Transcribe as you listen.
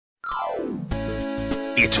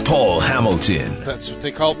It's Paul Hamilton. That's what they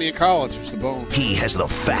called me in college, was the bone. He has the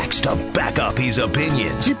facts to back up his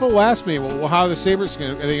opinions. People ask me, well, how are the Sabres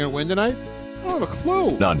are they going to win tonight? I don't have a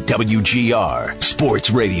clue. On WGR,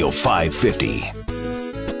 Sports Radio 550.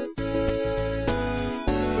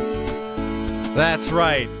 That's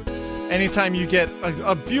right. Anytime you get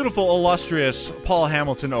a beautiful, illustrious Paul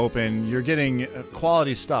Hamilton Open, you're getting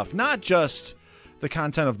quality stuff. Not just the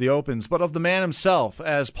content of the Opens, but of the man himself,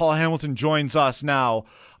 as Paul Hamilton joins us now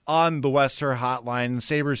on the Western Hotline.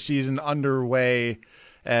 Sabres season underway,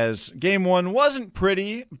 as Game 1 wasn't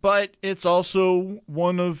pretty, but it's also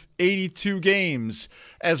one of 82 games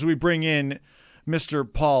as we bring in Mr.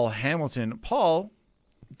 Paul Hamilton. Paul,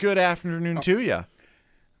 good afternoon to you.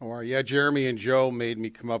 How are you? Yeah, Jeremy and Joe made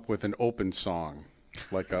me come up with an open song,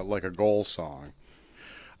 like a goal song.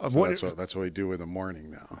 So that's what we do in the morning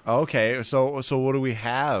now. Okay, so what do we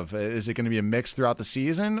have? Is it going to be a mix throughout the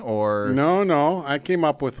season, or No. I came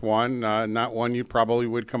up with one, not one you probably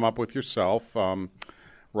would come up with yourself.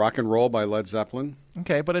 Rock and Roll by Led Zeppelin.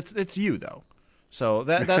 Okay, but it's you though, so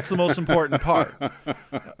that's the most important part.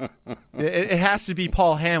 It has to be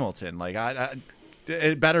Paul Hamilton. Like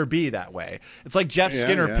it better be that way. It's like Jeff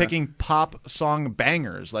Skinner picking pop song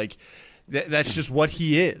bangers. Like. That's just what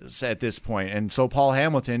he is at this point. And so Paul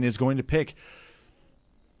Hamilton is going to pick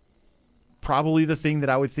probably the thing that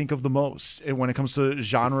I would think of the most when it comes to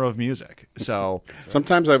genre of music. So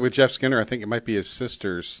sometimes with Jeff Skinner, I think it might be his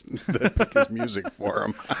sisters that pick his music for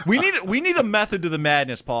him. We need a method to the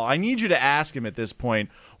madness, Paul. I need you to ask him at this point.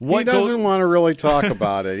 He doesn't want to really talk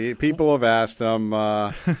about it. People have asked him.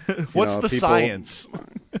 What's the science?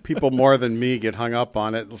 People more than me get hung up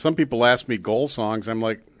on it. Some people ask me goal songs. I'm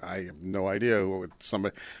like, I have no idea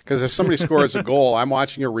because if somebody scores a goal, I'm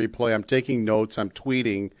watching a replay, I'm taking notes, I'm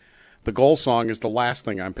tweeting. The goal song is the last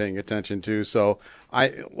thing I'm paying attention to. So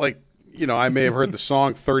I may have heard the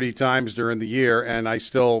song 30 times during the year, and I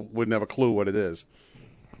still wouldn't have a clue what it is.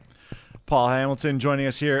 Paul Hamilton joining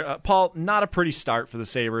us here. Paul, not a pretty start for the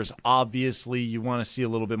Sabres. Obviously, you want to see a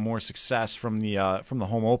little bit more success from the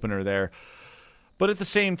home opener there. But at the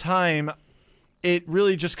same time, it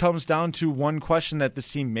really just comes down to one question that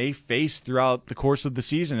this team may face throughout the course of the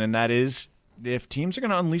season, and that is, if teams are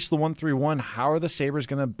going to unleash the 1-3-1, how are the Sabres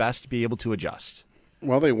going to best be able to adjust?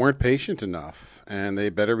 Well, they weren't patient enough, and they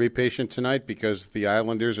better be patient tonight because the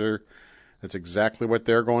Islanders that's exactly what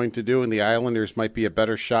they're going to do, and the Islanders might be a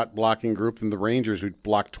better shot-blocking group than the Rangers, who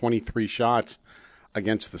blocked 23 shots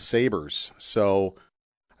against the Sabres. So,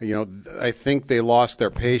 I think they lost their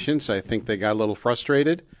patience. I think they got a little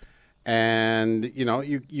frustrated. And,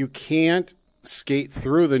 you can't skate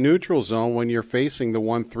through the neutral zone when you're facing the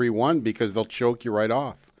 1-3-1 because they'll choke you right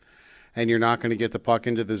off. And you're not going to get the puck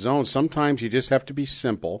into the zone. Sometimes you just have to be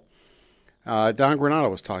simple. Don Granato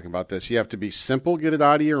was talking about this. You have to be simple, get it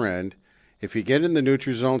out of your end. If you get in the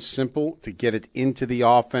neutral zone, simple to get it into the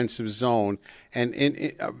offensive zone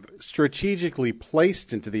and strategically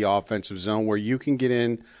placed into the offensive zone where you can get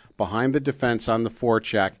in behind the defense on the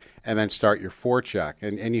forecheck and then start your forecheck.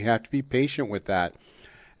 And you have to be patient with that.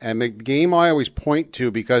 And the game I always point to,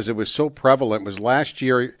 because it was so prevalent, was last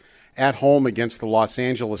year at home against the Los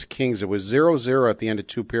Angeles Kings. It was 0-0 at the end of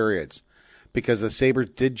 2 periods because the Sabres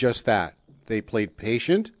did just that. They played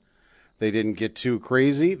patient. They didn't get too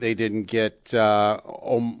crazy. They didn't get,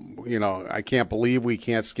 I can't believe we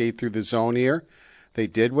can't skate through the zone here. They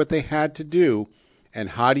did what they had to do. And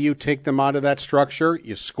how do you take them out of that structure?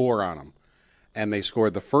 You score on them. And they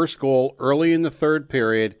scored the first goal early in the third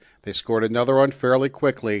period. They scored another one fairly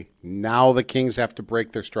quickly. Now the Kings have to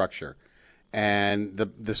break their structure. And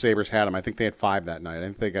the Sabres had them. I think they had 5 that night. I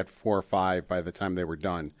think they got 4 or 5 by the time they were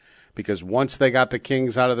done. Because once they got the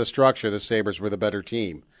Kings out of the structure, the Sabres were the better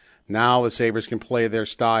team. Now the Sabres can play their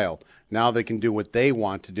style. Now they can do what they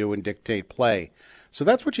want to do and dictate play. So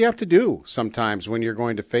that's what you have to do sometimes when you're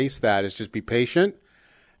going to face that, is just be patient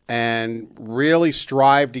and really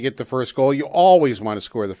strive to get the first goal. You always want to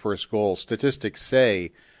score the first goal. Statistics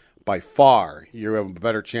say by far you have a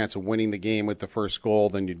better chance of winning the game with the first goal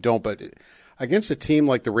than you don't. But against a team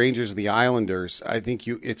like the Rangers and the Islanders, I think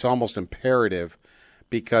it's almost imperative,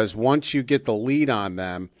 because once you get the lead on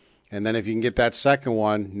them, and then if you can get that second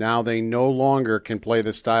one, now they no longer can play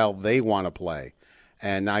the style they want to play.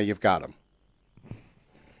 And now you've got them.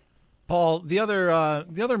 Paul, the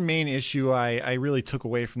other main issue I really took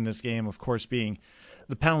away from this game, of course, being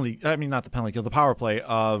the power play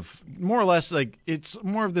of more or less, like, it's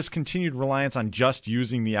more of this continued reliance on just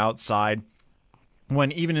using the outside,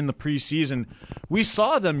 when even in the preseason we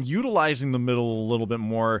saw them utilizing the middle a little bit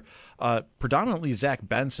more, predominantly Zach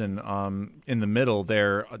Benson in the middle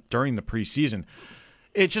there during the preseason.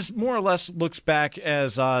 it just more or less looks back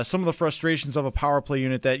as some of the frustrations of a power play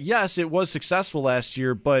unit that, yes, it was successful last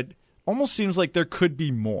year, but almost seems like there could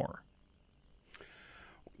be more.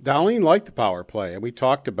 Dahlen liked the power play, and we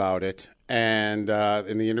talked about it. And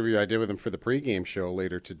in the interview I did with him for the pregame show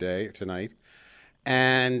later tonight,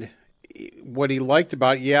 and what he liked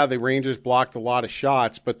about it, the Rangers blocked a lot of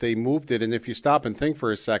shots, but they moved it. And if you stop and think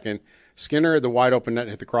for a second, Skinner had the wide open net,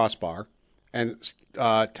 hit the crossbar, and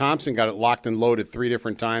Thompson got it locked and loaded 3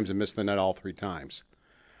 different times and missed the net all 3 times.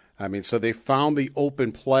 I mean, so they found the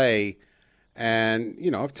open play, and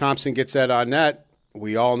if Thompson gets that on net,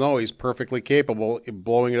 we all know he's perfectly capable of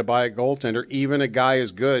blowing it by a goaltender, even a guy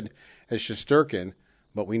as good as Shesterkin.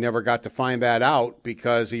 But we never got to find that out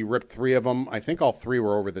because he ripped 3 of them. I think all 3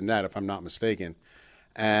 were over the net, if I'm not mistaken.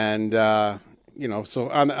 And, so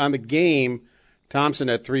on the game, Thompson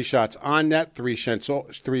had 3 shots on net, 3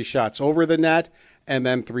 shots over the net, and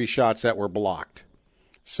then 3 shots that were blocked.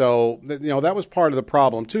 So, that was part of the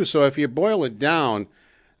problem, too. So if you boil it down,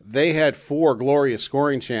 they had 4 glorious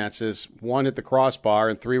scoring chances, 1 hit the crossbar,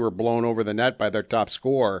 and 3 were blown over the net by their top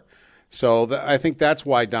scorer. So I think that's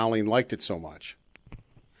why Dahlen liked it so much.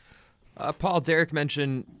 Paul, Derek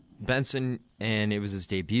mentioned Benson, and it was his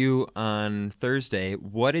debut on Thursday.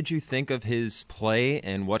 What did you think of his play,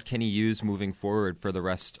 and what can he use moving forward for the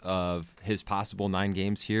rest of his possible 9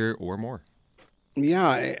 games here or more?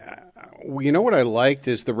 Yeah, what I liked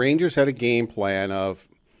is the Rangers had a game plan of,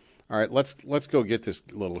 all right, let's go get this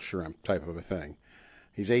little shrimp type of a thing.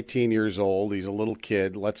 He's 18 years old. He's a little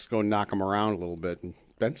kid. Let's go knock him around a little bit. And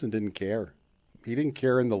Benson didn't care. He didn't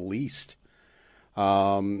care in the least.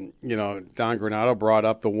 Don Granato brought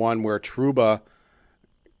up the one where Trouba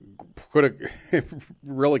could have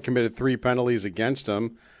really committed 3 penalties against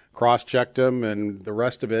him, cross-checked him, and the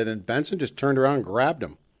rest of it. And Benson just turned around and grabbed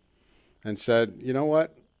him and said, you know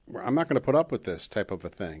what, I'm not going to put up with this type of a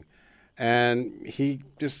thing. And he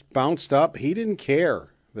just bounced up. He didn't care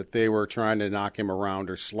that they were trying to knock him around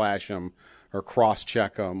or slash him or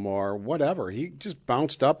cross-check him or whatever. He just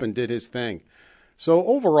bounced up and did his thing. So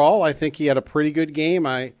overall, I think he had a pretty good game.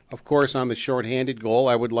 Of course, on the shorthanded goal,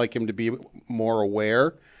 I would like him to be more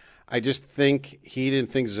aware. I just think he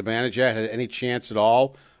didn't think Zibanejad had any chance at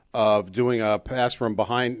all of doing a pass from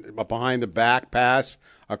behind the back pass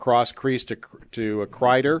across crease to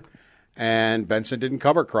Kreider, and Benson didn't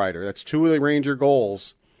cover Kreider. That's 2 of the Ranger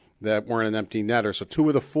goals that weren't an empty netter. So 2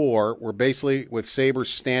 of the 4 were basically with Sabres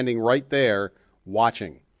standing right there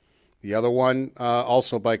watching. The other one,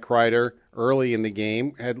 also by Kreider, early in the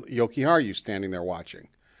game, had Jokiharju standing there watching.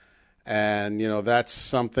 And, that's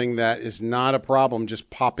something that is not a problem just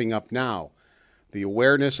popping up now. The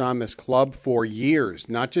awareness on this club for years,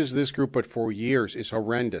 not just this group, but for years, is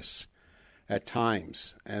horrendous at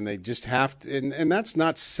times. And they just have to, and that's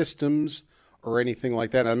not systems or anything like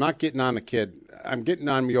that. I'm not getting on the kid. I'm getting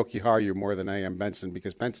on Jokiharju more than I am Benson,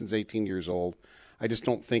 because Benson's 18 years old. I just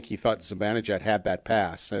don't think he thought Zibanejad had that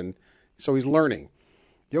pass. And so he's learning.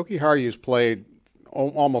 Jokiharju's played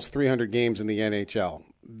almost 300 games in the NHL.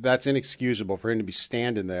 That's inexcusable for him to be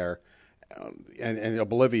standing there and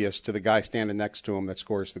oblivious to the guy standing next to him that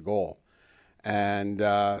scores the goal. And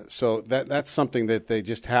so that's something that they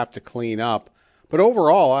just have to clean up. But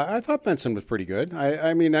overall, I thought Benson was pretty good.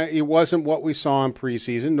 I mean, it wasn't what we saw in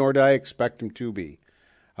preseason, nor did I expect him to be.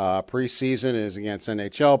 Preseason is against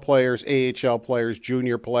NHL players, AHL players,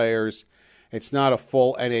 junior players. It's not a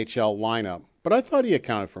full NHL lineup. But I thought he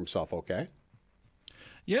accounted for himself okay.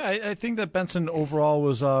 Yeah, I think that Benson overall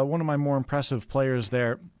was one of my more impressive players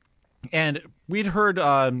there. And we'd heard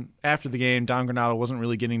after the game, Don Granato wasn't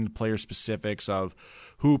really getting into player specifics of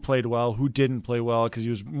who played well, who didn't play well, because it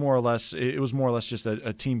was more or less just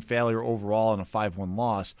a team failure overall and a 5-1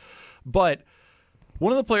 loss. But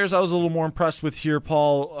one of the players I was a little more impressed with here,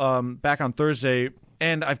 Paul, back on Thursday,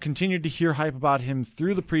 and I've continued to hear hype about him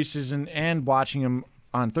through the preseason and watching him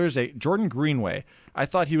on Thursday, Jordan Greenway. I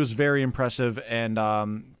thought he was very impressive and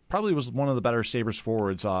probably was one of the better Sabres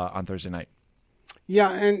forwards on Thursday night.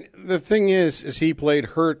 Yeah, and the thing is he played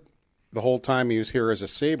hurt the whole time he was here as a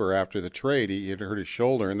Sabre after the trade. He had hurt his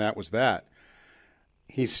shoulder, and that was that.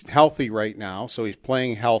 He's healthy right now, so he's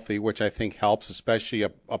playing healthy, which I think helps, especially a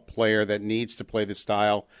player that needs to play the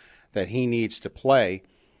style that he needs to play.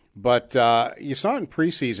 But you saw it in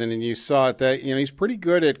preseason, and you saw it that he's pretty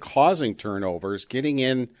good at causing turnovers, getting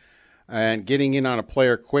in on a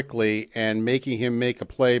player quickly and making him make a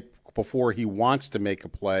play before he wants to make a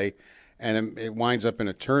play, and it winds up in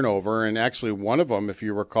a turnover. And actually one of them, if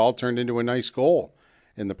you recall, turned into a nice goal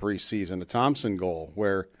in the preseason, a Thompson goal,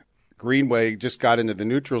 where Greenway just got into the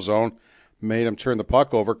neutral zone, made him turn the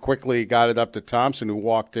puck over, quickly got it up to Thompson, who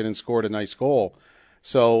walked in and scored a nice goal.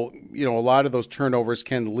 So, a lot of those turnovers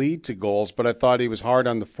can lead to goals, but I thought he was hard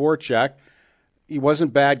on the forecheck. He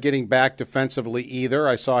wasn't bad getting back defensively either.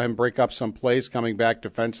 I saw him break up some plays coming back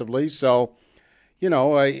defensively. So,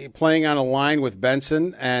 playing on a line with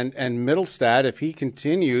Benson and Middlestad, if he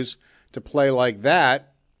continues to play like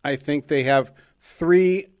that, I think they have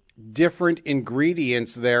 3 different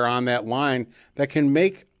ingredients there on that line that can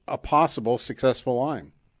make a possible successful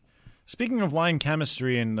line. Speaking of line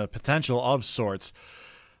chemistry and the potential of sorts,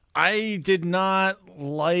 I did not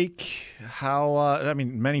like how,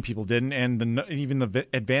 many people didn't, and even the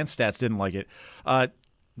advanced stats didn't like it.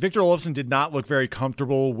 Victor Olofsson did not look very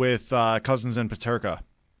comfortable with Cousins and Peterka.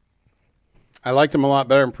 I liked him a lot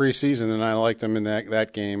better in preseason than I liked him in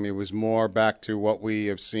that game. It was more back to what we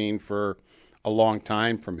have seen for a long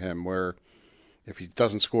time from him, where if he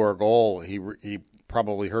doesn't score a goal, he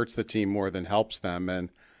probably hurts the team more than helps them. And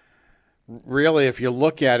really, if you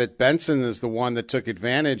look at it, Benson is the one that took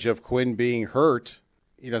advantage of Quinn being hurt.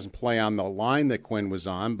 He doesn't play on the line that Quinn was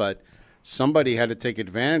on, but somebody had to take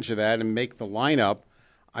advantage of that and make the lineup.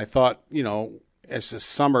 I thought, as the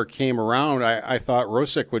summer came around, I thought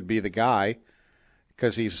Rosick would be the guy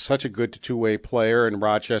because he's such a good two-way player, and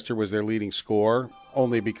Rochester was their leading scorer,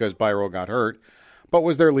 only because Byro got hurt, but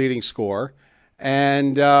was their leading scorer.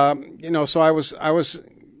 And, so I was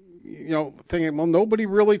thinking, well, nobody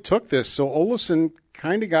really took this. So Olofsson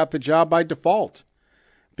kind of got the job by default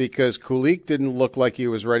because Kulik didn't look like he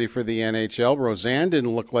was ready for the NHL. Roseanne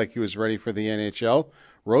didn't look like he was ready for the NHL.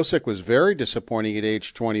 Rosick was very disappointing at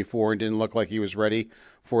age 24 and didn't look like he was ready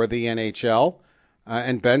for the NHL.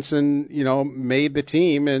 And Benson, made the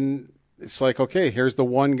team, and it's like, okay, here's the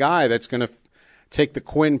one guy that's going to take the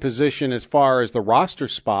Quinn position as far as the roster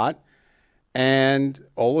spot. And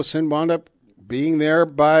Olofsson wound up being there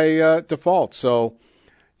by default. So,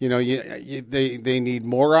 they need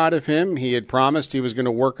more out of him. He had promised he was going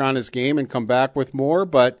to work on his game and come back with more,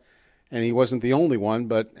 and he wasn't the only one,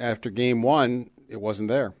 but after game 1, it wasn't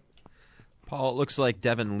there. Paul, it looks like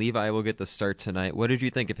Devin Levi will get the start tonight. What did you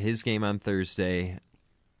think of his game on Thursday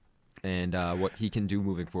and what he can do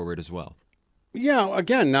moving forward as well? Yeah,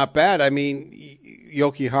 again, not bad. I mean,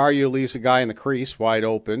 Jokiharju leaves a guy in the crease wide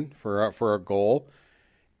open for a goal.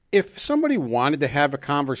 If somebody wanted to have a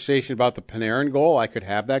conversation about the Panarin goal, I could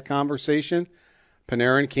have that conversation.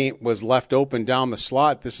 Panarin was left open down the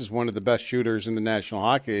slot. This is one of the best shooters in the National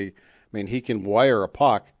Hockey League. I mean, he can wire a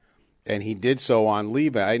puck, and he did so on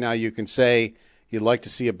Levi. Now, you can say you'd like to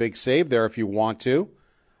see a big save there if you want to,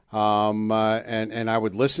 and I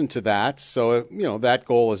would listen to that. So, that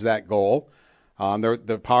goal is that goal.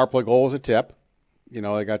 The power play goal is a tip.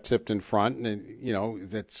 They got tipped in front, and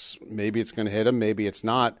that's maybe it's going to hit them, maybe it's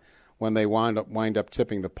not when they wind up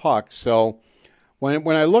tipping the puck. So when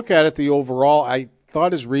I look at it, the overall, I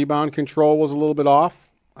thought his rebound control was a little bit off.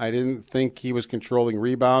 I didn't think he was controlling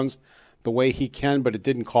rebounds the way he can, but it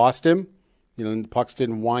didn't cost him. The pucks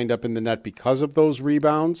didn't wind up in the net because of those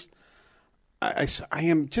rebounds. I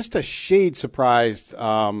am just a shade surprised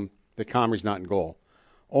that Comrie's not in goal.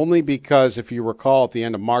 Only because, if you recall, at the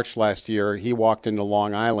end of March last year, he walked into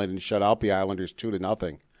Long Island and shut out the Islanders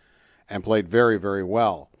 2-0 and played very, very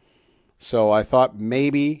well. So I thought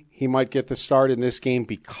maybe he might get the start in this game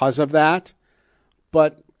because of that.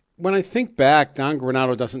 But when I think back, Don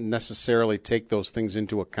Granato doesn't necessarily take those things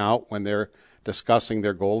into account when they're discussing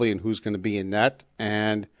their goalie and who's going to be in net.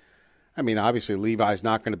 And, obviously Levi's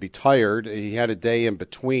not going to be tired. He had a day in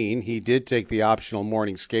between. He did take the optional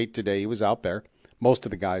morning skate today. He was out there. Most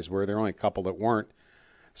of the guys were. There were only a couple that weren't.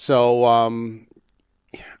 So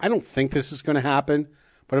I don't think this is going to happen.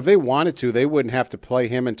 But if they wanted to, they wouldn't have to play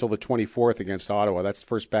him until the 24th against Ottawa. That's the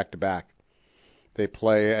first back-to-back. They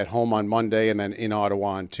play at home on Monday and then in Ottawa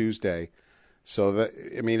on Tuesday. So,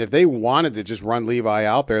 if they wanted to just run Levi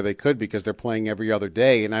out there, they could because they're playing every other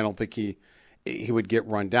day, and I don't think he would get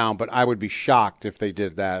run down. But I would be shocked if they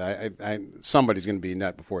did that. Somebody's going to be in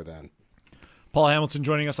net before then. Paul Hamilton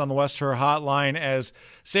joining us on the West Shore Hotline as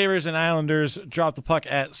Sabres and Islanders drop the puck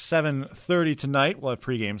at 7:30 tonight. We'll have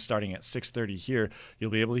pregame starting at 6:30 here.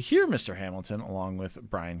 You'll be able to hear Mr. Hamilton along with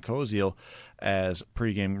Brian Koziel as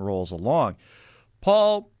pregame rolls along.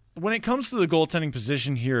 Paul, when it comes to the goaltending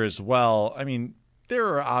position here as well, there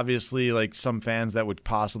are obviously some fans that would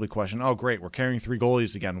possibly question, oh, great, we're carrying 3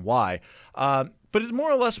 goalies again. Why? But it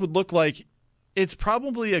more or less would look like it's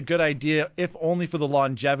probably a good idea, if only for the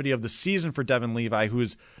longevity of the season for Devin Levi,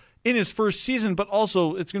 who's in his first season, but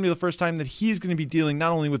also it's going to be the first time that he's going to be dealing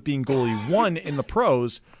not only with being goalie 1 in the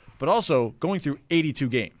pros, but also going through 82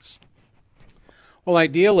 games. Well,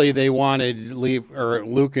 ideally, they wanted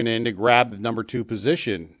Luukkonen to grab the number 2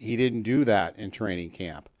 position. He didn't do that in training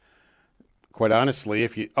camp. quite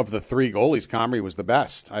honestly, of the three goalies, Comrie was the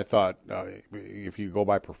best. I thought if you go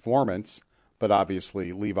by performance, but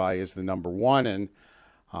obviously Levi is the number one, and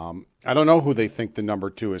I don't know who they think the number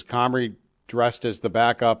two is. Comrie dressed as the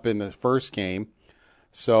backup in the first game,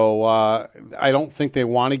 so I don't think they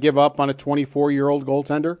want to give up on a 24-year-old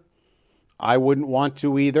goaltender. I wouldn't want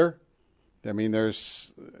to either. I mean,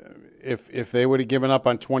 if they would have given up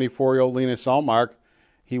on 24-year-old Linus Ullmark,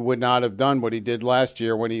 he would not have done what he did last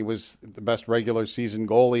year when he was the best regular season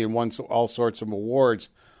goalie and won all sorts of awards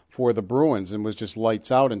for the Bruins and was just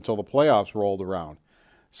lights out until the playoffs rolled around.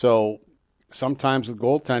 So sometimes with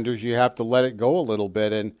goaltenders, you have to let it go a little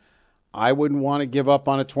bit, and I wouldn't want to give up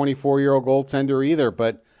on a 24-year-old goaltender either,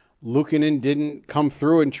 but Luukkonen didn't come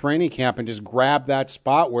through in training camp and just grab that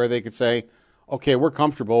spot where they could say, okay, we're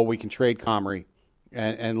comfortable, we can trade Comrie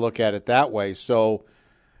and look at it that way. So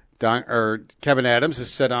Kevin Adams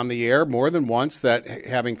has said on the air more than once that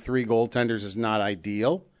having three goaltenders is not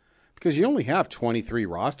ideal because you only have 23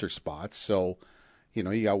 roster spots. So,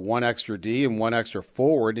 you got one extra D and one extra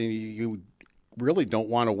forward, and you really don't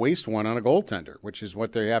want to waste one on a goaltender, which is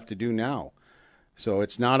what they have to do now. So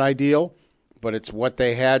it's not ideal, but it's what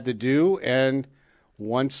they had to do. And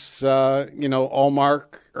once, Luukkonen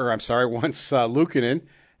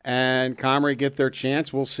and Comrie get their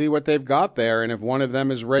chance, we'll see what they've got there, and if one of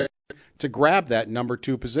them is ready to grab that number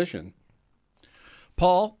two position.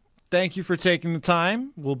 Paul, thank you for taking the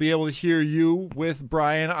time. We'll be able to hear you with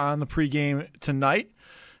Brian on the pregame tonight,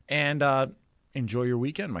 and enjoy your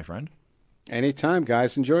weekend, my friend. Anytime,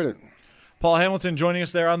 guys. Enjoyed it. Paul Hamilton joining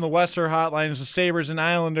us there on the Western Hotline as the Sabres and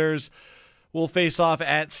Islanders will face off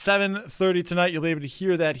at 7:30 tonight. You'll be able to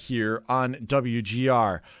hear that here on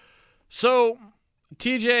WGR. So,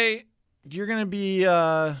 TJ, you're going to be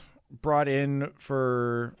brought in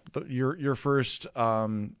for your first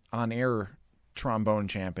on-air trombone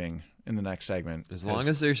champing in the next segment. As long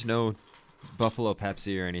as there's no Buffalo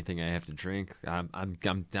Pepsi or anything I have to drink, I'm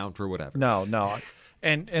down for whatever. No.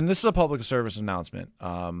 And this is a public service announcement.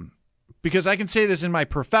 Because I can say this in my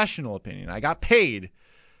professional opinion. I got paid.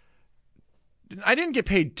 I didn't get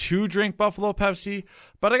paid to drink Buffalo Pepsi,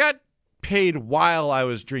 but I got paid while I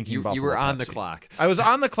was drinking Buffalo Pepsi. You were on the clock. I was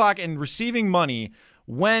on the clock and receiving money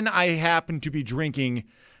when I happened to be drinking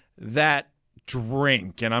that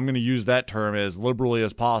drink. And I'm going to use that term as liberally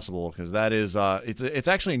as possible because that is it's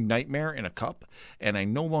actually a nightmare in a cup, and I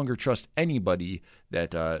no longer trust anybody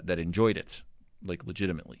that enjoyed it, like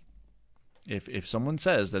legitimately. If someone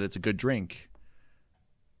says that it's a good drink,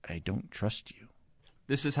 I don't trust you.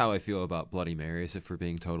 This is how I feel about Bloody Marys, if we're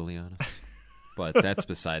being totally honest. But that's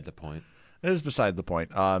beside the point. It is beside the point.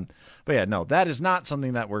 But yeah, no, that is not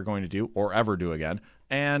something that we're going to do or ever do again.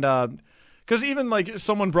 And because even like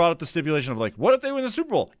someone brought up the stipulation of like, what if they win the Super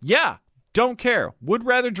Bowl? Yeah, don't care. Would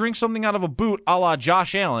rather drink something out of a boot a la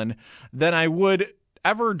Josh Allen than I would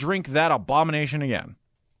ever drink that abomination again.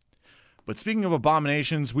 But speaking of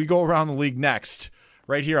abominations, we go around the league next,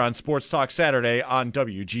 right here on Sports Talk Saturday on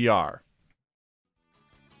WGR.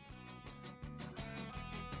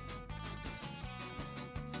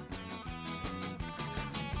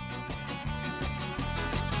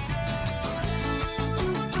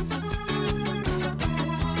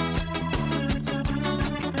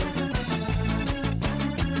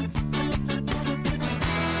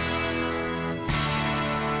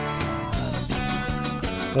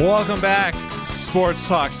 Welcome back, Sports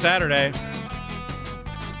Talk Saturday.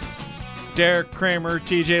 Derek Kramer,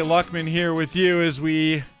 TJ Luckman here with you as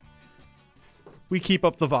we keep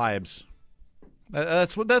up the vibes.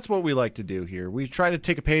 That's what we like to do here. We try to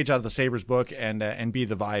take a page out of the Sabres book and be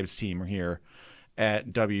the vibes team here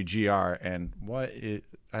at WGR. And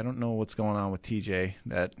I don't know what's going on with TJ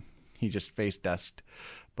that he just face desked,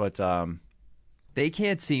 but they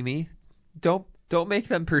can't see me. Don't make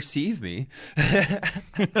them perceive me.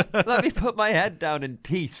 Let me put my head down in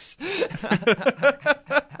peace.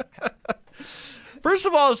 First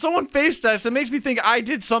of all, if someone face tests, it makes me think I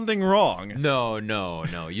did something wrong. No.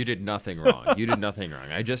 You did nothing wrong. You did nothing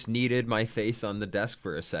wrong. I just needed my face on the desk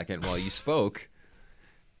for a second while you spoke.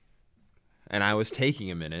 And I was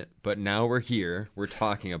taking a minute, but now we're here. We're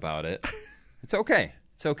talking about it. It's okay.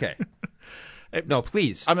 It's okay. No,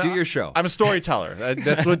 please, do your show. I'm a storyteller.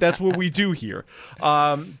 That's what we do here.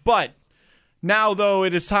 But now, though,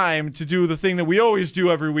 it is time to do the thing that we always do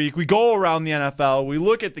every week. We go around the NFL. We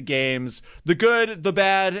look at the games, the good, the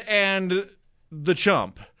bad, and the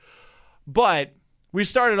chump. But we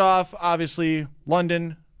started off, obviously,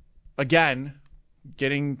 London, again,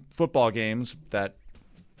 getting football games that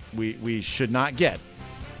we should not get.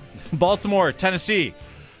 Baltimore, Tennessee.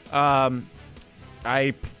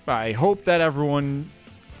 I hope that everyone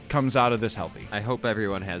comes out of this healthy. I hope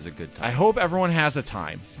everyone has a good time. I hope everyone has a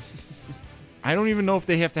time. I don't even know if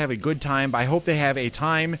they have to have a good time, but I hope they have a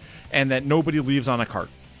time and that nobody leaves on a cart.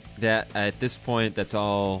 That at this point, that's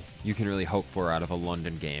all you can really hope for out of a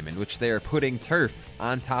London game, in which they are putting turf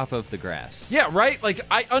on top of the grass. Yeah, right? Like,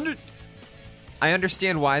 I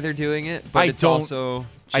understand why they're doing it, but it's also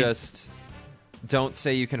just don't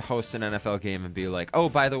say you can host an NFL game and be like, oh,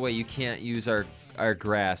 by the way, you can't use our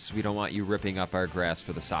grass. We don't want you ripping up our grass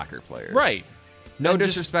for the soccer players. Right. No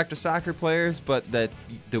disrespect to soccer players, but that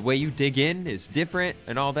the way you dig in is different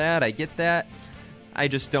and all that. I get that. I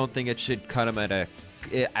just don't think it should cut them at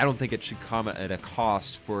I don't think it should come at a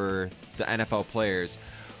cost for the NFL players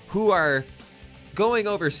who are going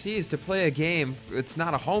overseas to play a game. It's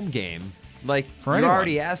not a home game. Like, for you're anyone.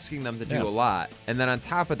 already asking them to do a lot. And then on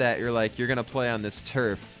top of that, you're like, you're going to play on this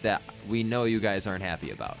turf that we know you guys aren't happy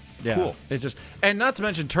about. Yeah. Cool. And not to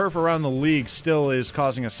mention, turf around the league still is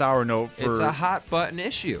causing a sour note. It's a hot button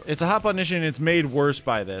issue. It's a hot button issue, and it's made worse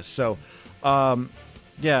by this. So,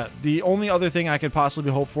 yeah, the only other thing I could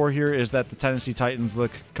possibly hope for here is that the Tennessee Titans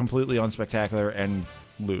look completely unspectacular and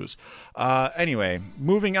lose. Anyway,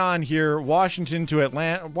 moving on here, Washington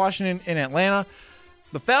in Atlanta.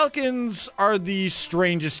 The Falcons are the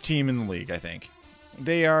strangest team in the league, I think.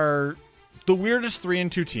 They are the weirdest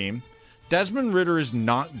 3-2 team. Desmond Ridder is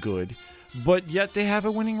not good, but yet they have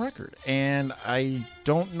a winning record, and I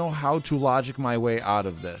don't know how to logic my way out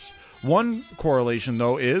of this. One correlation,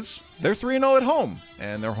 though, is they're 3-0 at home,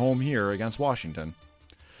 and they're home here against Washington.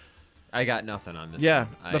 I got nothing on this. Yeah,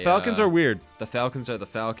 one. the Falcons are weird. The Falcons are the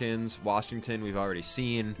Falcons. Washington, we've already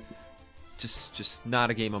seen. Just not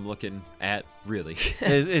a game I'm looking at, really.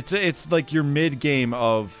 It's like your mid game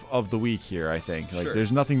of the week here, I think. Like, sure.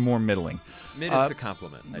 There's nothing more middling. Mid is a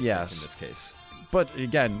compliment, I think, in yes. this case. But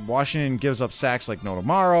again, Washington gives up sacks like no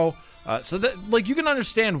tomorrow. So that, like, you can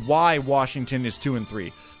understand why Washington is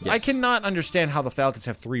 2-3. Yes. I cannot understand how the Falcons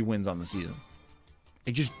have 3 wins on the season.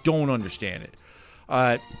 I just don't understand it.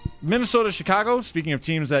 Minnesota, Chicago, speaking of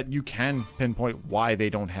teams that you can pinpoint why they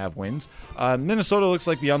don't have wins, Minnesota looks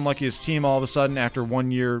like the unluckiest team all of a sudden after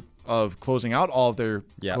 1 year of closing out all of their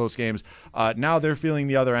close games. Now they're feeling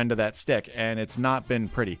the other end of that stick, and it's not been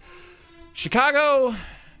pretty. Chicago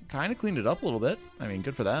kind of cleaned it up a little bit. I mean,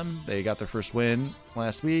 good for them. They got their first win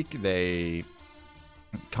last week. They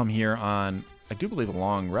come here on, I do believe, a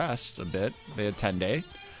long rest a bit. They had 10-day.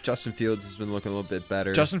 Justin Fields has been looking a little bit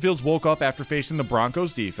better. Justin Fields woke up after facing the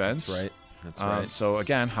Broncos defense. That's right. So,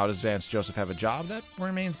 again, how does Vance Joseph have a job? That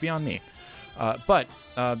remains beyond me. But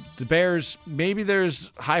the Bears, maybe there's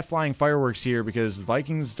high-flying fireworks here because the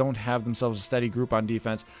Vikings don't have themselves a steady group on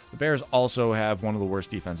defense. The Bears also have one of the worst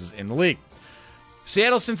defenses in the league.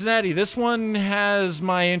 Seattle, Cincinnati, this one has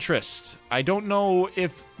my interest. I don't know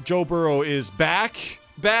if Joe Burrow is back,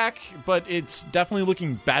 but it's definitely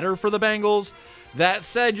looking better for the Bengals. That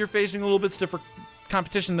said, you're facing a little bit stiffer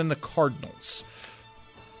competition than the Cardinals.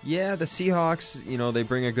 Yeah, the Seahawks, they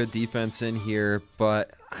bring a good defense in here,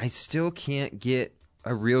 but I still can't get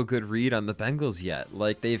a real good read on the Bengals yet.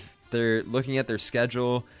 Like, they're looking at their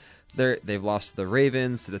schedule. They've lost to the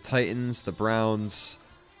Ravens, to the Titans, the Browns.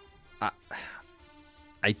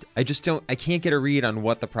 I just don't. I can't get a read on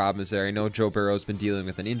what the problem is there. I know Joe Burrow's been dealing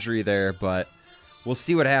with an injury there, but we'll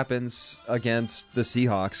see what happens against the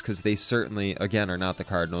Seahawks because they certainly, again, are not the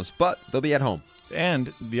Cardinals, but they'll be at home.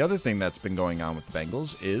 And the other thing that's been going on with the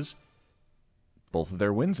Bengals is both of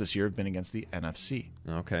their wins this year have been against the NFC.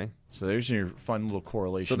 Okay. So there's your fun little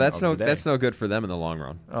correlation. So that's no good for them in the long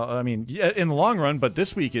run. I mean, yeah, in the long run, but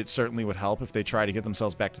this week it certainly would help if they try to get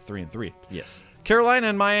themselves back to 3-3. Yes. Carolina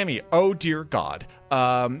and Miami. Oh dear God!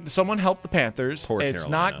 Someone help the Panthers. Poor it's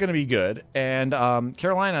Carolina. not going to be good. And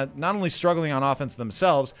Carolina, not only struggling on offense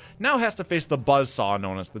themselves, now has to face the buzzsaw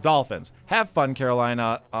known as the Dolphins. Have fun,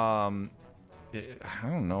 Carolina. I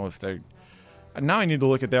don't know if they're. Now I need to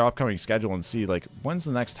look at their upcoming schedule and see, like, when's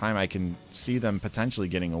the next time I can see them potentially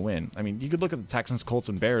getting a win. I mean, you could look at the Texans, Colts,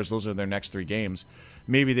 and Bears. Those are their next 3 games.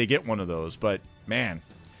 Maybe they get one of those. But, man,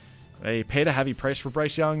 they paid a heavy price for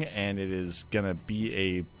Bryce Young, and it is going to be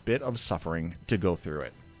a bit of suffering to go through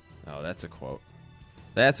it. Oh, that's a quote.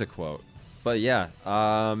 That's a quote. But, yeah,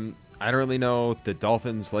 I don't really know. The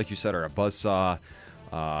Dolphins, like you said, are a buzzsaw.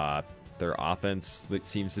 Their offense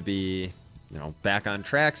seems to be, back on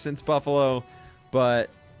track since Buffalo. But,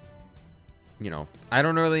 I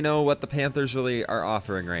don't really know what the Panthers really are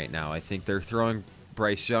offering right now. I think they're throwing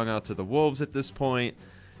Bryce Young out to the Wolves at this point.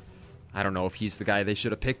 I don't know if he's the guy they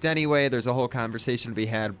should have picked anyway. There's a whole conversation to be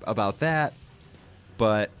had about that.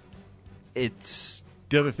 But it's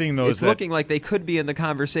The other thing, though, it's looking like they could be in the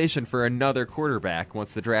conversation for another quarterback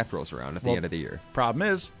once the draft rolls around at the end of the year. Problem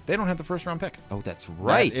is, they don't have the first-round pick. Oh, that's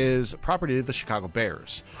right. That is property of the Chicago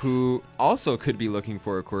Bears, who also could be looking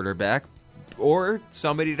for a quarterback or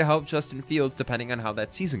somebody to help Justin Fields, depending on how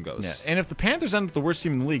that season goes. Yeah. And if the Panthers end up the worst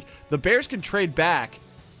team in the league, the Bears can trade back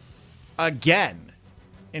again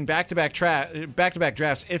in back-to-back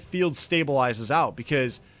drafts if Fields stabilizes out,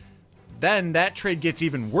 because then that trade gets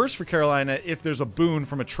even worse for Carolina if there's a boon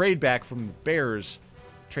from a trade back from the Bears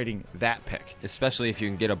trading that pick. Especially if you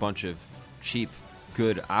can get a bunch of cheap,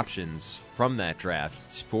 good options from that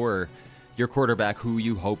draft for your quarterback who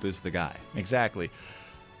you hope is the guy. Exactly.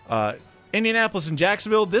 Indianapolis and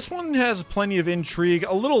Jacksonville, this one has plenty of intrigue.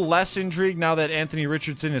 A little less intrigue now that Anthony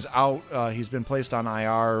Richardson is out. He's been placed on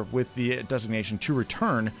IR with the designation to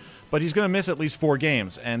return, but he's going to miss at least 4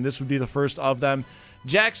 games, and this would be the first of them.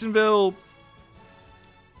 Jacksonville,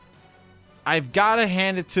 I've got to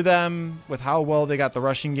hand it to them with how well they got the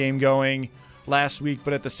rushing game going last week,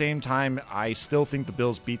 but at the same time, I still think the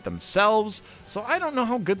Bills beat themselves, so I don't know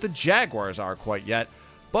how good the Jaguars are quite yet.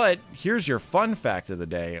 But here's your fun fact of the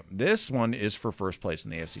day. This one is for first place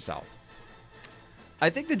in the AFC South. I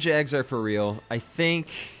think the Jags are for real. I think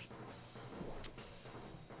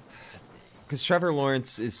because Trevor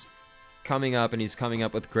Lawrence is coming up, and he's coming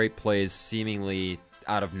up with great plays seemingly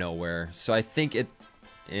out of nowhere. So I think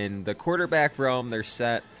in the quarterback realm, they're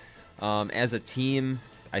set. As a team,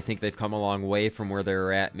 I think they've come a long way from where they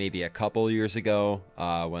were at maybe a couple years ago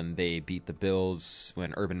when they beat the Bills,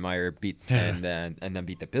 when Urban Meyer beat and then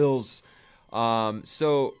beat the Bills.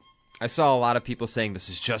 So I saw a lot of people saying this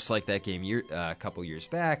is just like that game a couple years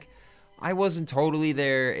back. I wasn't totally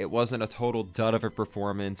there. It wasn't a total dud of a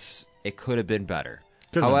performance. It could have been better.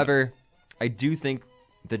 However, I do think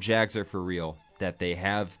the Jags are for real, that they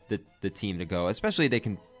have the team to go, especially they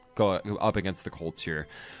can go up against the Colts here,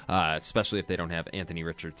 especially if they don't have Anthony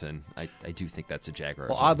Richardson. I do think that's a Jaguars.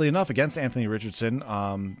 Well, oddly enough, against Anthony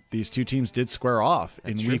Richardson, these two teams did square off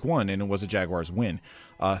in Week 1, and it was a Jaguars win,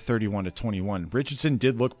 31-21. Richardson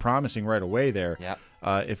did look promising right away there. Yep.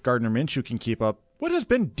 If Gardner Minshew can keep up what has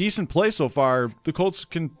been decent play so far, the Colts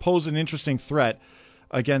can pose an interesting threat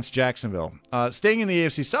against Jacksonville. Staying in the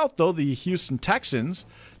AFC South, though, the Houston Texans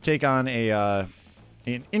take on an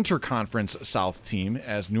interconference South team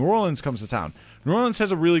as New Orleans comes to town. New Orleans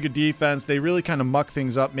has a really good defense. They really kind of muck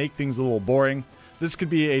things up, make things a little boring. This could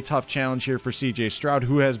be a tough challenge here for C.J. Stroud,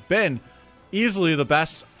 who has been easily the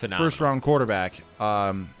best first-round quarterback.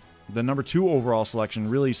 The number 2 overall selection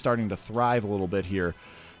really starting to thrive a little bit here.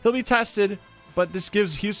 He'll be tested, but this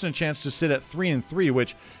gives Houston a chance to sit at 3-3,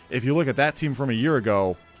 which, if you look at that team from a year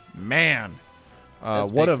ago, man,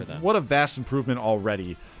 what a vast improvement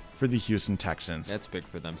already for the Houston Texans. That's big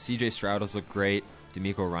for them. C.J. Stroud has looked great.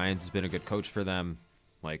 DeMeco Ryans has been a good coach for them.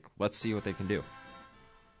 Let's see what they can do.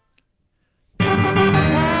 Oh,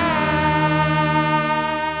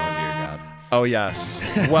 dear God. Oh, yes.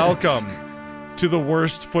 Welcome to the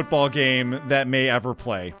worst football game that may ever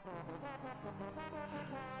play.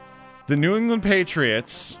 The New England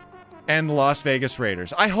Patriots and the Las Vegas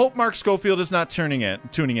Raiders. I hope Mark Schofield is not tuning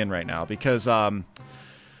in right now, because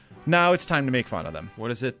now it's time to make fun of them.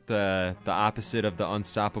 What is it? The opposite of the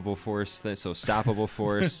unstoppable force. So stoppable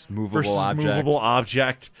force, movable versus object. Movable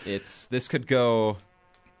object. This could go.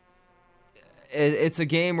 It's a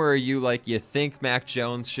game where you think Mac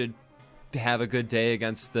Jones should have a good day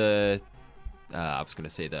against the. I was going to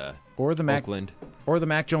say the Oakland. Or the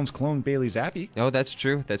Mac Jones clone Bailey Zappi. Oh, that's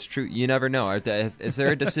true. That's true. You never know. Is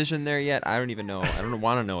there a decision there yet? I don't even know. I don't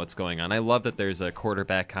want to know what's going on. I love that there's a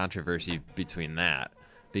quarterback controversy between that,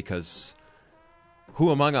 because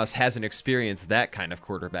who among us hasn't experienced that kind of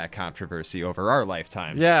quarterback controversy over our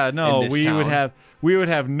lifetimes? Yeah, no, we would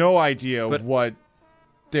have no idea what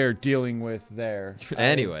they're dealing with there.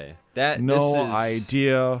 Anyway,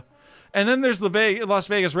 idea. And then there's the Las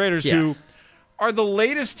Vegas Raiders, who are the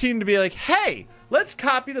latest team to be like, hey, let's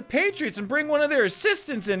copy the Patriots and bring one of their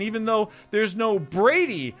assistants in, even though there's no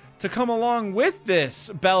Brady to come along with this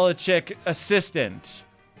Belichick assistant.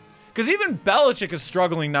 Because even Belichick is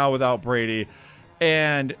struggling now without Brady.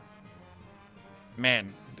 And,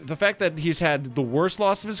 man, the fact that he's had the worst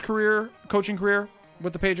loss of his coaching career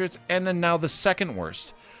with the Patriots, and then now the second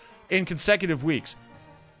worst in consecutive weeks,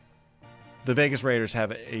 the Vegas Raiders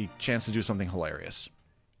have a chance to do something hilarious,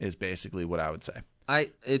 is basically what I would say.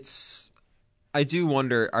 I do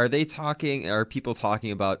wonder, are people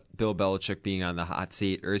talking about Bill Belichick being on the hot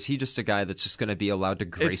seat, or is he just a guy that's just going to be allowed to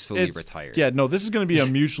gracefully retire? Yeah, no, this is going to be a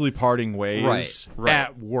mutually parting ways right.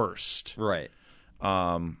 At worst. Right.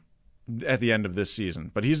 At the end of this season.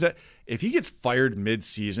 But if he gets fired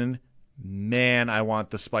mid-season, man, I want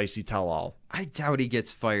the spicy tell-all. I doubt he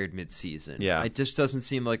gets fired midseason. Yeah. It just doesn't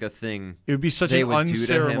seem like a thing. It would be such they an would do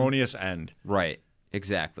to him. unceremonious end. Right.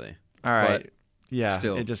 Exactly. All right. But yeah.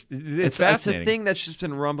 still. It's fascinating. It's a thing that's just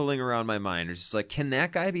been rumbling around my mind. It's just like, can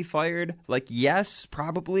that guy be fired? Like, yes,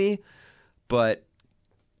 probably. But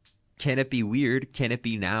can it be weird? Can it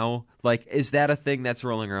be now? Like, is that a thing that's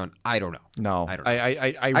rolling around? I don't know. No, I don't know.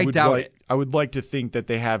 I would doubt like, it. I would like to think that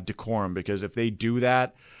they have decorum, because if they do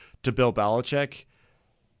that to Bill Belichick,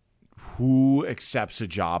 who accepts a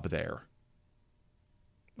job there?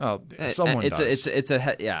 Oh, someone does.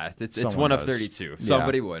 It's one of 32.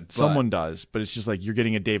 Somebody would. But Someone does, but it's just like you're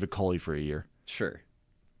getting a David Culley for a year. Sure.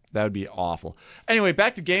 That would be awful. Anyway,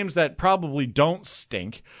 back to games that probably don't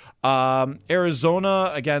stink.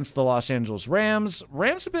 Arizona against the Los Angeles Rams.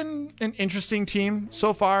 Rams have been an interesting team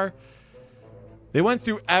so far. They went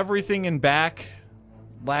through everything and back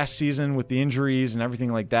last season with the injuries and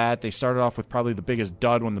everything like that. They started off with probably the biggest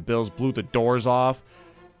dud when the Bills blew the doors off,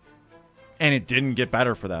 and it didn't get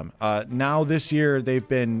better for them. Now this year, they've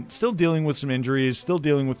been still dealing with some injuries, still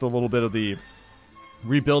dealing with a little bit of the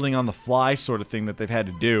rebuilding on the fly sort of thing that they've had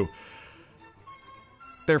to do.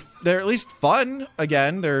 They're at least fun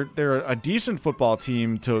again. They're a decent football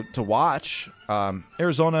team to watch.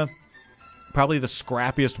 Arizona, probably the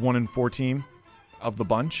scrappiest 1-4 team of the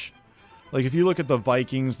bunch. Like, if you look at the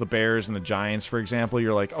Vikings, the Bears, and the Giants, for example,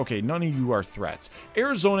 you're like, okay, none of you are threats.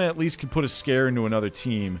 Arizona at least can put a scare into another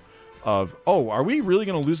team of, oh, are we really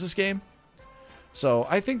going to lose this game? So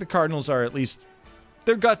I think the Cardinals are at least,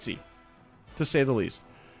 they're gutsy, to say the least.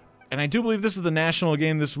 And I do believe this is the national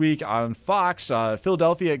game this week on Fox,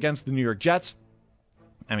 Philadelphia against the New York Jets.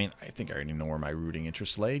 I mean, I think I already know where my rooting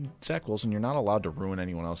interest lay. Zach Wilson, you're not allowed to ruin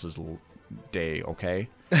anyone else's day, okay?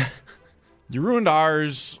 You ruined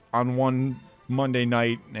ours on one Monday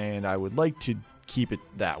night, and I would like to keep it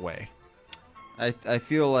that way. I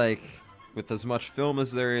feel like with as much film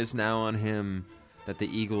as there is now on him, that the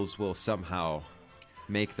Eagles will somehow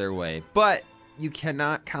make their way. But you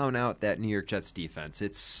cannot count out that New York Jets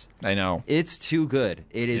defense. I know. It's too good.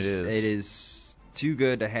 It is. It is too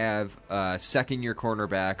good to have a second-year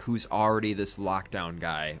cornerback who's already this lockdown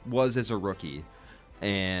guy, was as a rookie.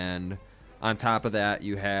 And on top of that,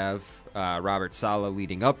 you have Robert Saleh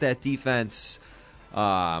leading up that defense,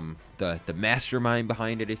 the mastermind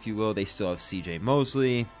behind it, if you will. They still have C.J.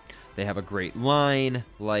 Mosley. They have a great line.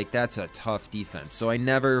 Like, that's a tough defense. So I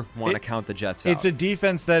never want to count the Jets out. It's a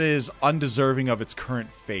defense that is undeserving of its current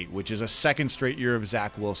fate, which is a second straight year of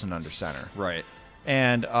Zach Wilson under center. Right.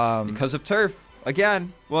 And because of turf.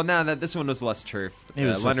 Again, well, now that this one was less turf.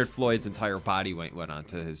 Leonard Floyd's entire body went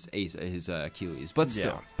onto his Achilles, but still.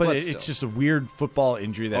 Yeah, but it's just a weird football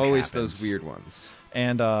injury that always happens. those weird ones.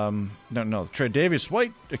 And no, Tre'Davious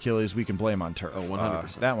White Achilles we can blame on turf. Oh,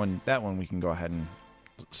 100%. That one we can go ahead and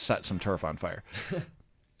set some turf on fire.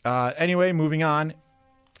 Anyway, moving on.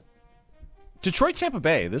 Detroit, Tampa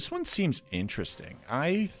Bay. This one seems interesting.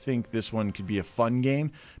 I think this one could be a fun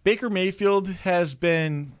game. Baker Mayfield has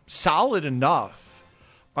been solid enough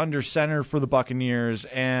under center for the Buccaneers.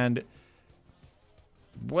 And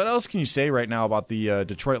what else can you say right now about the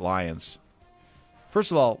Detroit Lions?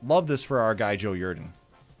 First of all, love this for our guy Joe Yerdon.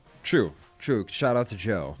 True. Shout out to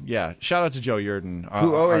Joe. Yeah, shout out to Joe Yerdon,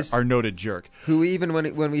 who always, our noted jerk. Who even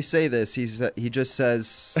when we say this, he just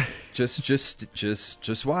says,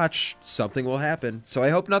 just watch, something will happen. So I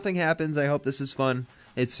hope nothing happens. I hope this is fun.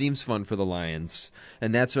 It seems fun for the Lions,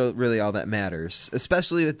 and that's really all that matters.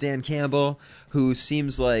 Especially with Dan Campbell, who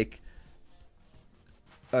seems like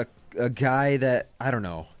a guy that, I don't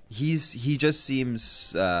know. He just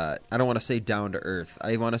seems, I don't want to say down to earth.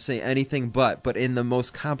 I want to say anything but in the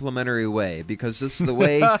most complimentary way, because this is the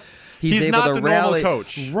way he's able not to the rally. normal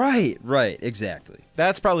coach. Right, exactly.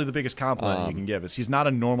 That's probably the biggest compliment you can give, is he's not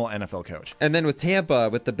a normal NFL coach. And then with Tampa,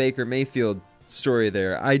 with the Baker Mayfield story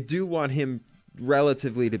there, I do want him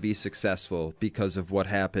relatively to be successful because of what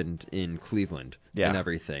happened in Cleveland and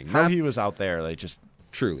everything. How he was out there, like, just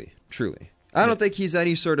truly. I don't think he's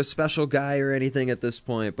any sort of special guy or anything at this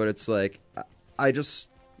point, but it's like, I just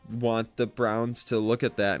want the Browns to look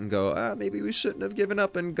at that and go, maybe we shouldn't have given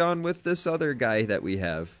up and gone with this other guy that we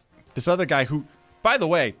have. This other guy who, by the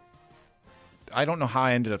way, I don't know how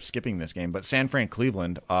I ended up skipping this game, but San Fran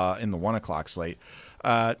Cleveland in the 1 o'clock slate.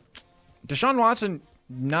 Deshaun Watson,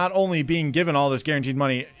 not only being given all this guaranteed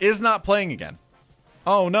money, is not playing again.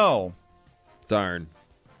 Oh, no. Darn.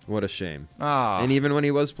 What a shame. And even when he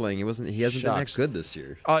was playing, he hasn't been that good this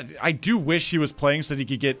year. I do wish he was playing so that he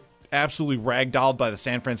could get absolutely ragdolled by the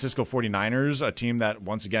San Francisco 49ers, a team that,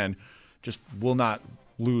 once again, just will not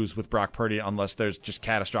lose with Brock Purdy unless there's just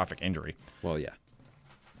catastrophic injury. Well, yeah.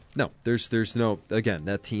 No, there's no. Again,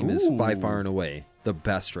 that team is by far and away the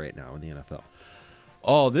best right now in the NFL.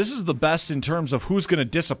 Oh, this is the best in terms of who's going to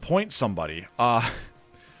disappoint somebody.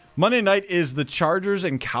 Monday night is the Chargers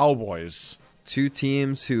and Cowboys. Two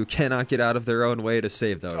teams who cannot get out of their own way to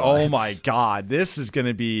save their lives. Oh, my God. This is going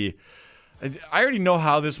to be... I already know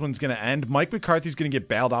how this one's going to end. Mike McCarthy's going to get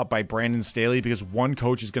bailed out by Brandon Staley because one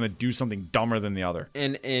coach is going to do something dumber than the other.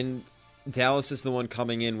 And Dallas is the one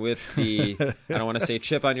coming in with the, I don't want to say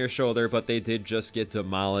chip on your shoulder, but they did just get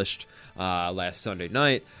demolished last Sunday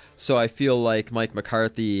night. So I feel like Mike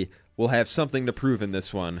McCarthy will have something to prove in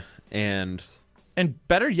this one. And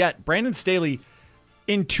better yet, Brandon Staley,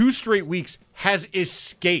 in 2 straight weeks, has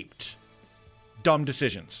escaped dumb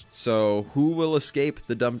decisions. So who will escape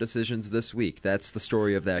the dumb decisions this week? That's the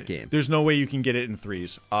story of that game. There's no way you can get it in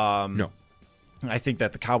 3s. No. I think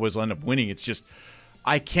that the Cowboys will end up winning. It's just,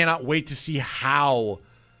 I cannot wait to see how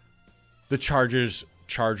the Chargers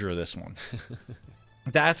charger this one.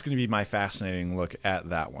 That's going to be my fascinating look at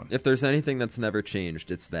that one. If there's anything that's never changed,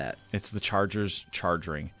 it's that. It's the Chargers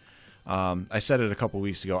charging. I said it a couple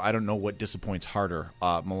weeks ago. I don't know what disappoints harder,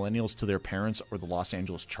 millennials to their parents or the Los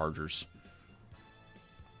Angeles Chargers.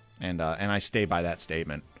 And I stay by that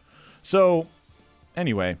statement. So,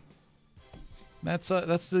 anyway, that's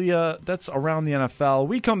around the NFL.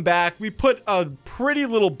 We come back. We put a pretty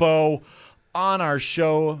little bow on our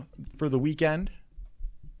show for the weekend,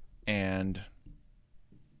 and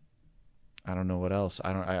I don't know what else.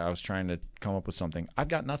 I was trying to come up with something. I've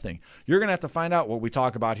got nothing. You're gonna have to find out what we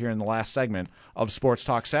talk about here in the last segment of Sports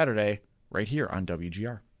Talk Saturday, right here on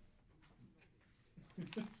WGR.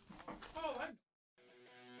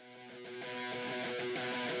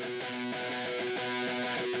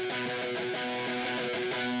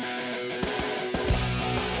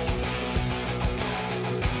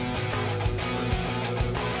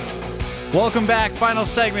 Welcome back. Final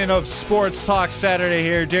segment of Sports Talk Saturday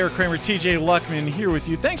here. Derek Kramer, TJ Luckman here with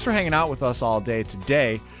you. Thanks for hanging out with us all day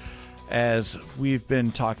today as we've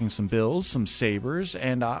been talking some Bills, some Sabres,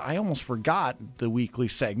 and I almost forgot the weekly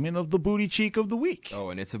segment of the Booty Cheek of the Week.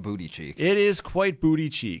 Oh, and it's a booty cheek. It is quite booty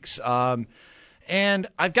cheeks. And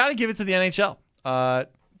I've got to give it to the NHL.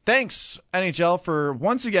 Thanks, NHL, for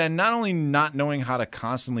once again not only not knowing how to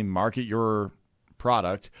constantly market your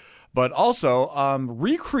product, but also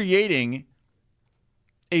recreating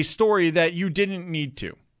a story that you didn't need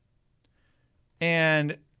to.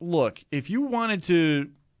 And look, if you wanted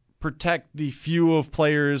to protect the few of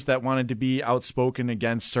players that wanted to be outspoken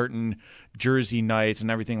against certain jersey nights and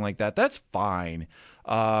everything like that, that's fine.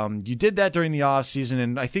 You did that during the offseason,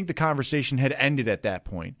 and I think the conversation had ended at that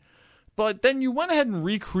point. But then you went ahead and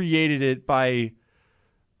recreated it by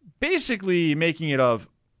basically making it of,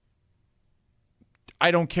 I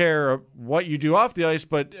don't care what you do off the ice,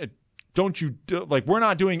 but we're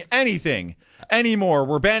not doing anything anymore.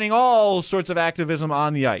 We're banning all sorts of activism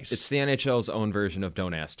on the ice. It's the NHL's own version of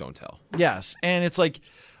don't ask, don't tell. Yes, and it's like,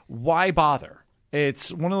 why bother?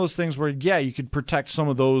 It's one of those things where, yeah, you could protect some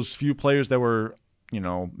of those few players that were,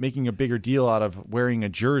 making a bigger deal out of wearing a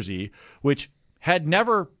jersey, which had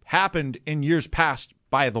never happened in years past,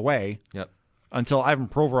 by the way. Yep. Until Ivan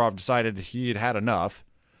Provorov decided he had had enough.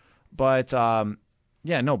 But,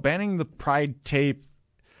 banning the Pride tape.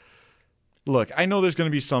 Look, I know there's going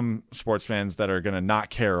to be some sports fans that are going to not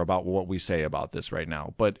care about what we say about this right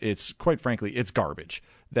now, but it's, quite frankly, it's garbage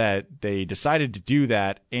that they decided to do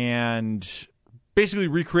that and basically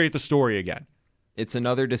recreate the story again. It's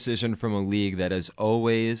another decision from a league that has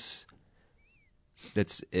always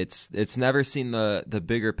it's never seen the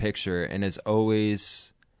bigger picture and has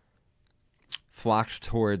always flocked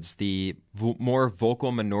towards the more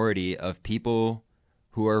vocal minority of people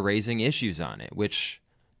who are raising issues on it, which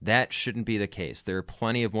that shouldn't be the case. There are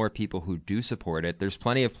plenty of more people who do support it. There's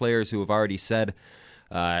plenty of players who have already said,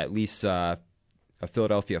 at least a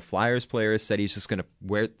Philadelphia Flyers player has said he's just going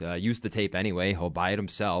to use the tape anyway. He'll buy it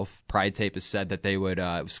himself. Pride Tape has said that they would.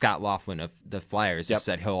 Scott Laughlin of the Flyers has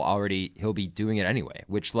said he'll be doing it anyway.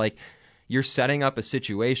 Which, you're setting up a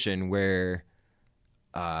situation where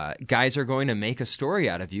guys are going to make a story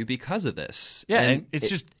out of you because of this. Yeah, and it's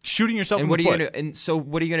just shooting yourself in the foot. So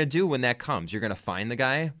what are you going to do when that comes? You're going to fine the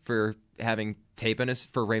guy for having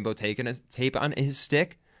for rainbow tape on his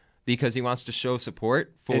stick because he wants to show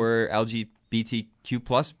support for LGBTQ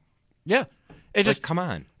plus. Yeah, come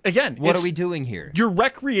on. Again, what are we doing here? You're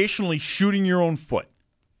recreationally shooting your own foot.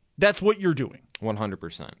 That's what you're doing.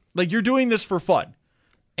 100%. You're doing this for fun,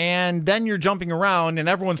 and then you're jumping around, and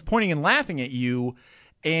everyone's pointing and laughing at you.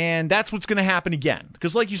 And that's what's going to happen again.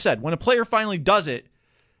 Because like you said, when a player finally does it,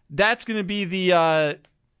 that's going to be the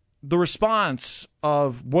the response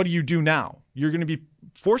of what do you do now? You're going to be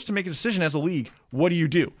forced to make a decision as a league. What do you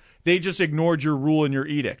do? They just ignored your rule and your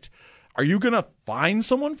edict. Are you going to fine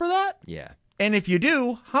someone for that? Yeah. And if you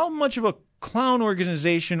do, how much of a clown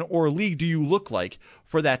organization or league do you look like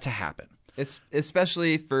for that to happen? It's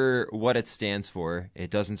especially for what it stands for. It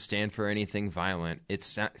doesn't stand for anything violent. It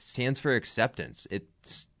stands for acceptance. It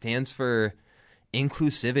stands for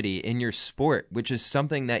inclusivity in your sport, which is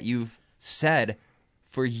something that you've said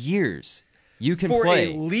for years. You can for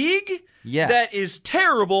play a league that is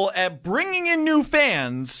terrible at bringing in new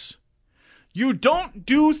fans. You don't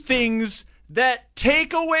do things that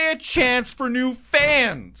take away a chance for new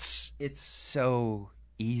fans. It's so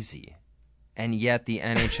easy. And yet the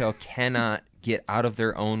NHL cannot get out of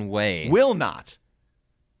their own way. Will not.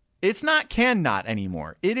 It's not cannot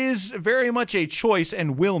anymore. It is very much a choice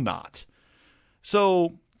and will not.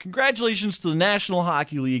 So, congratulations to the National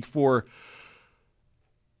Hockey League for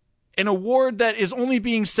an award that is only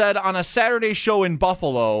being said on a Saturday show in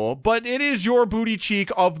Buffalo, but it is your booty cheek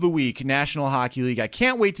of the week, National Hockey League. I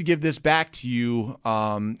can't wait to give this back to you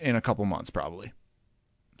in a couple months, probably.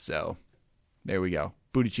 So, there we go.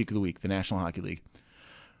 Booty cheek of the week, the National Hockey League.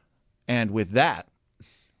 And with that,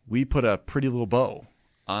 we put a pretty little bow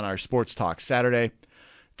on our Sports Talk Saturday.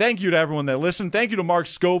 Thank you to everyone that listened. Thank you to Mark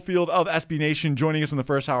Schofield of SB Nation joining us in the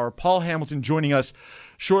first hour. Paul Hamilton joining us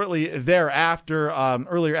shortly thereafter,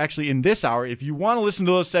 earlier actually in this hour. If you want to listen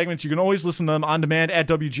to those segments, you can always listen to them on demand at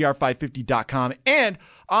WGR550.com. And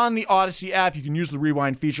on the Odyssey app, you can use the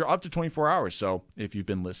rewind feature up to 24 hours. So if you've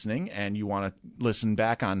been listening and you want to listen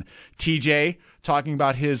back on TJ talking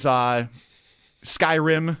about his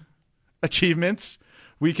Skyrim achievements,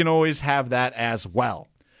 we can always have that as well.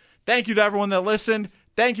 Thank you to everyone that listened.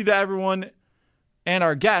 Thank you to everyone and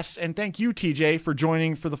our guests, and thank you, TJ, for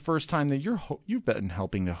joining for the first time that you've been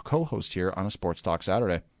helping to co-host here on a Sports Talk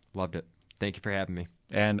Saturday. Loved it. Thank you for having me.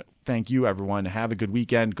 And thank you, everyone. Have a good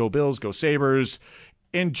weekend. Go Bills, go Sabres.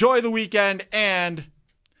 Enjoy the weekend. And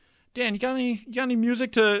Dan, you got any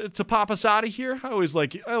music to pop us out of here? I always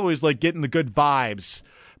like getting the good vibes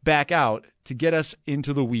back out to get us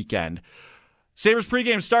into the weekend. Sabres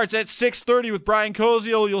pregame starts at 6:30 with Brian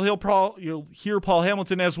Koziel. You'll hear Paul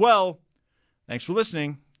Hamilton as well. Thanks for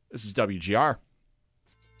listening. This is WGR.